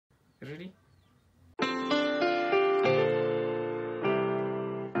Ready?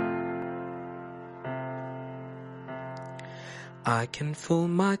 I can fool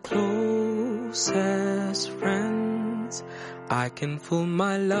my closest friends, I can fool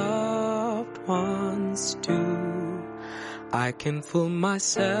my loved ones too. I can fool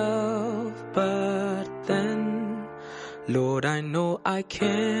myself, but then, Lord, I know I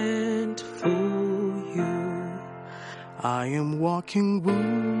can't fool you. I am walking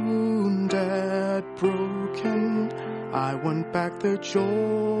wounded, broken. I want back the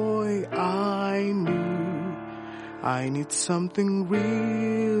joy I knew. I need something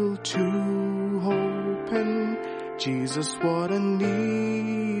real to hope in. Jesus, what I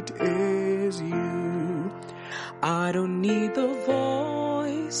need is you. I don't need the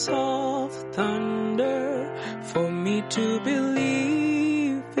voice of thunder for me to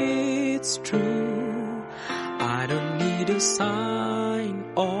believe it's true. I don't need a sign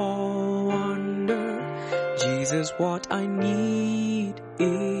or wonder. Jesus, what I need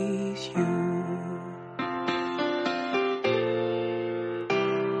is you.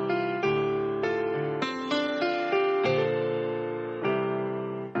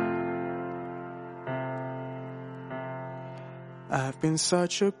 I've been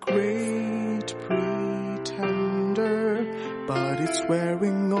such a great pretender, but it's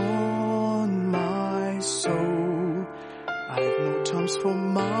wearing on my soul. I've no terms for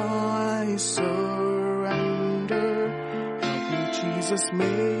my surrender. Help me, Jesus,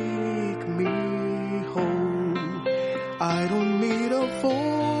 make me whole. I don't need a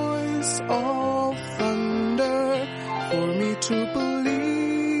voice of thunder for me to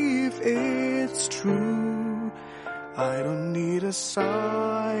believe it's true. I don't need a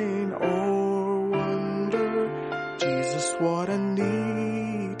sign or wonder. Jesus, what I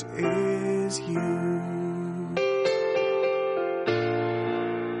need is you.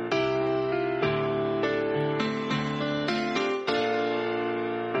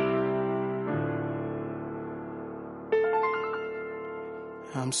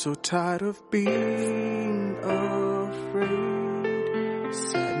 I'm so tired of being afraid,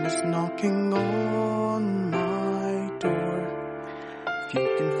 sadness knocking on my door. If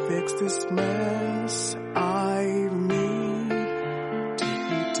you can fix this mess I've made,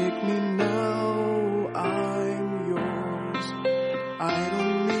 take me now, I'm yours. I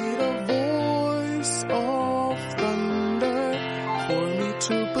don't need a voice of thunder for me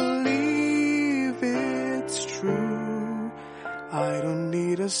to believe it's true. I don't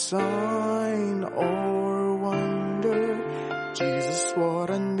need a sign or wonder. Jesus, what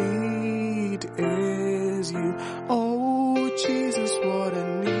I need is you. Oh,